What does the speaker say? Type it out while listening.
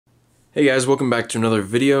Hey guys, welcome back to another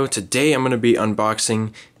video. Today I'm going to be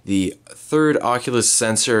unboxing the third Oculus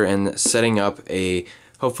sensor and setting up a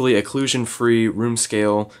hopefully occlusion-free room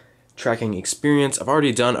scale tracking experience. I've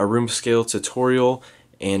already done a room scale tutorial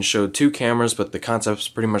and showed two cameras, but the concept's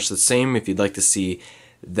pretty much the same. If you'd like to see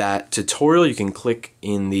that tutorial, you can click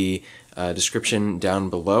in the description down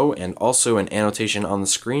below, and also an annotation on the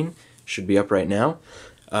screen should be up right now.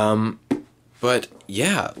 But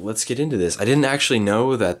yeah, let's get into this. I didn't actually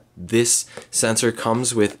know that this sensor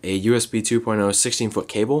comes with a USB 2.0 16-foot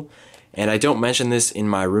cable, and I don't mention this in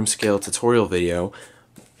my room scale tutorial video,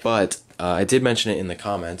 but I did mention it in the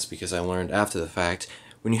comments because I learned after the fact.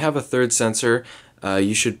 When you have a third sensor,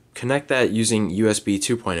 you should connect that using USB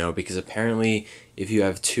 2.0 because apparently if you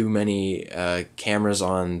have too many cameras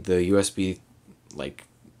on the USB,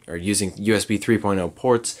 or using USB 3.0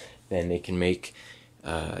 ports, then it can make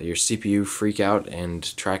your CPU freak out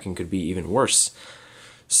and tracking could be even worse.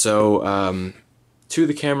 So two of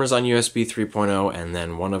the cameras on USB 3.0 and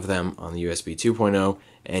then one of them on the USB 2.0,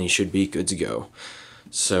 and you should be good to go.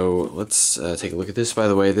 So let's take a look at this. By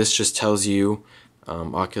the way, this just tells you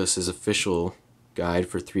Oculus's official guide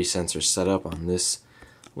for 3 sensor setup on this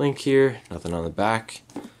link here. Nothing on the back,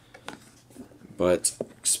 but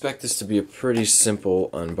expect this to be a pretty simple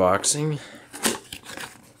unboxing.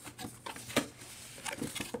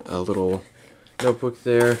 A little notebook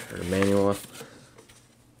there, or a manual.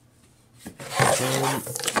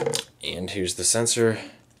 And here's the sensor.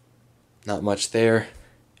 Not much there.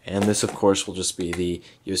 And this, of course, will just be the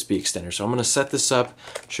USB extender. So I'm going to set this up,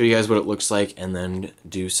 show you guys what it looks like, and then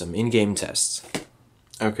do some in-game tests.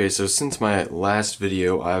 Okay, so since my last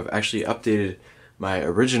video, I've actually updated my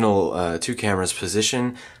original 2 cameras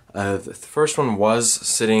position. The first one was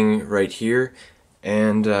sitting right here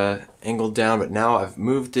and angled down, but now I've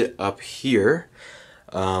moved it up here.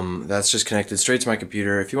 That's just connected straight to my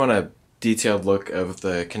computer. If you want a detailed look of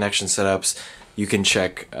the connection setups, you can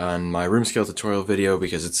check on my room scale tutorial video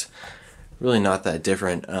because it's really not that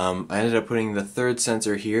different. I ended up putting the third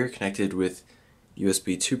sensor here connected with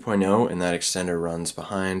USB 2.0, and that extender runs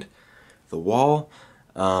behind the wall.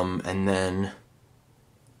 And then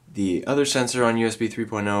the other sensor on USB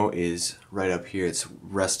 3.0 is right up here. It's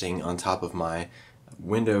resting on top of my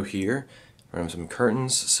window here from some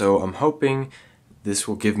curtains, so I'm hoping this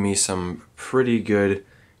will give me some pretty good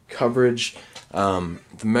coverage. The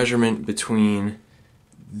measurement between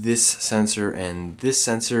this sensor and this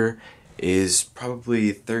sensor is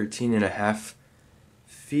probably 13.5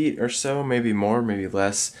 feet or so, maybe more, maybe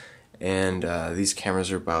less, and these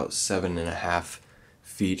cameras are about 7.5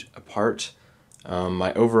 feet apart.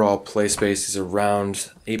 My overall play space is around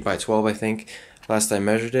 8 by 12, I think, last I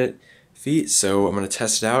measured it, feet, so I'm going to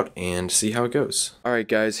test it out and see how it goes. Alright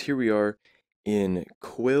guys, here we are in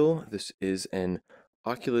Quill. This is an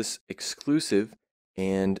Oculus exclusive,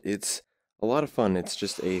 and it's a lot of fun. It's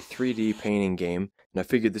just a 3D painting game, and I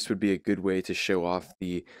figured this would be a good way to show off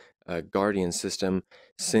the Guardian system,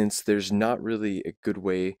 since there's not really a good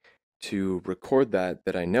way to record that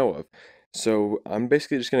I know of. So I'm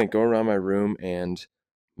basically just going to go around my room and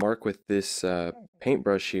mark with this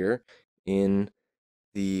paintbrush here in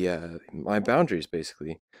the my boundaries,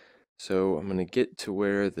 basically. So I'm gonna get to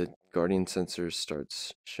where the Guardian sensor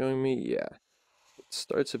starts showing me. Yeah, it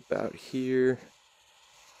starts about here,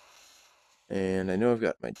 and I know I've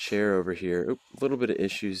got my chair over here. Oop, a little bit of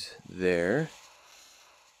issues there.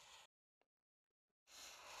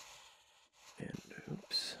 And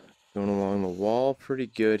oops, going along the wall pretty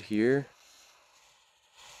good here.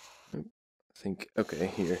 Oop, I think, okay,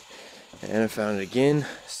 here. And I found it again,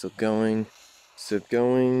 still going.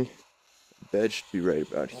 Bed should be right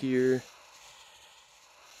about here.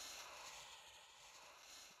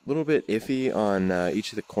 A little bit iffy on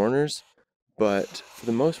each of the corners, but for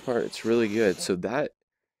the most part it's really good. So that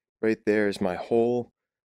right there is my whole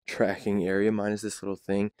tracking area, minus this little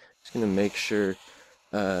thing. Just gonna make sure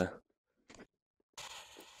oh,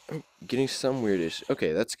 getting some weirdish.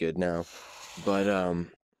 Okay, that's good now. But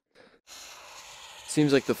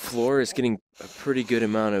seems like the floor is getting a pretty good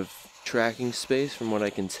amount of tracking space from what I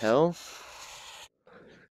can tell.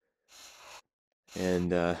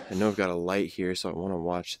 And I know I've got a light here, so I want to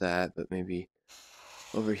watch that, but maybe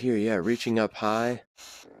over here, yeah, reaching up high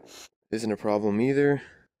isn't a problem either.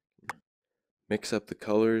 Mix up the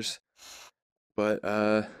colors. But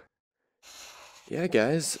yeah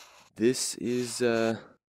guys, this is it.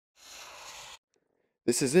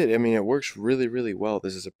 I mean, it works really well.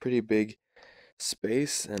 This is a pretty big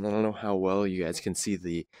space, and I don't know how well you guys can see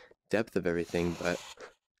the depth of everything, but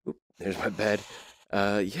oop, there's my bed.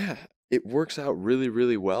 Yeah, it works out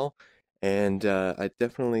really well, and I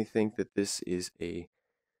definitely think that this is a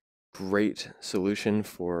great solution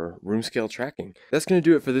for room scale tracking. That's going to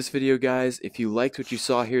do it for this video, guys. If you liked what you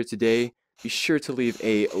saw here today, be sure to leave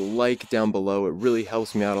a like down below. It really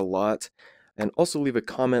helps me out a lot. And also leave a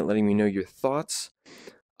comment letting me know your thoughts.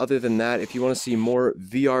 Other than that, if you want to see more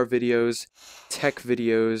VR videos, tech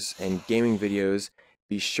videos, and gaming videos,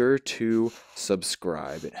 be sure to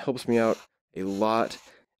subscribe. It helps me out a lot,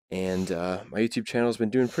 and my YouTube channel has been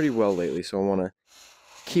doing pretty well lately, so I want to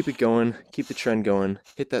keep it going, keep the trend going.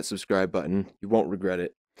 Hit that subscribe button. You won't regret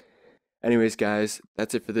it. Anyways, guys,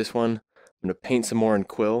 that's it for this one. I'm going to paint some more in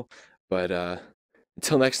Quill, but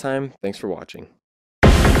until next time, thanks for watching.